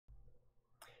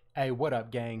Hey, what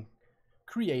up, gang?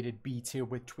 Created Beats here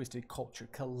with Twisted Culture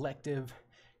Collective.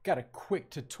 Got a quick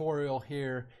tutorial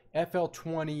here.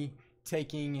 FL20,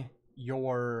 taking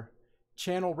your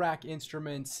channel rack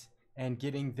instruments and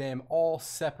getting them all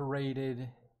separated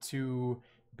to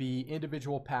be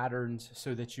individual patterns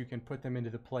so that you can put them into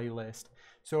the playlist.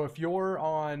 So if you're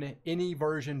on any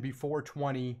version before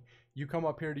 20, you come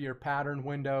up here to your pattern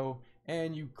window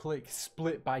and you click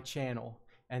split by channel,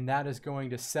 and that is going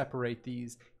to separate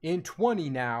these. In 20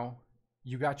 now,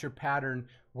 you got your pattern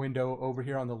window over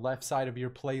here on the left side of your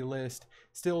playlist.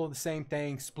 Still the same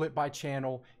thing, split by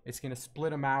channel. It's going to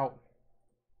split them out.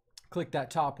 Click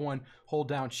that top one, hold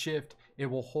down shift. It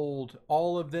will hold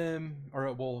all of them, or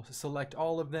it will select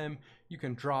all of them. You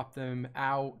can drop them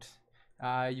out.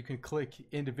 You can click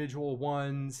individual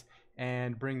ones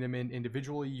and bring them in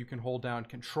individually. You can hold down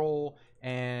control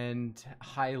and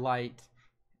highlight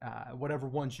whatever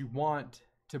ones you want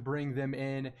to bring them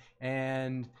in,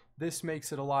 and this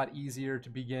makes it a lot easier to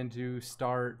begin to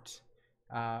start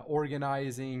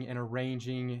organizing and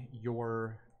arranging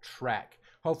your track.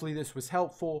 Hopefully this was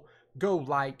helpful. Go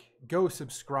like, go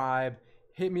subscribe,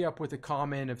 hit me up with a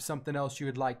comment of something else you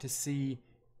would like to see.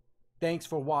 Thanks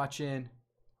for watching.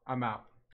 I'm out.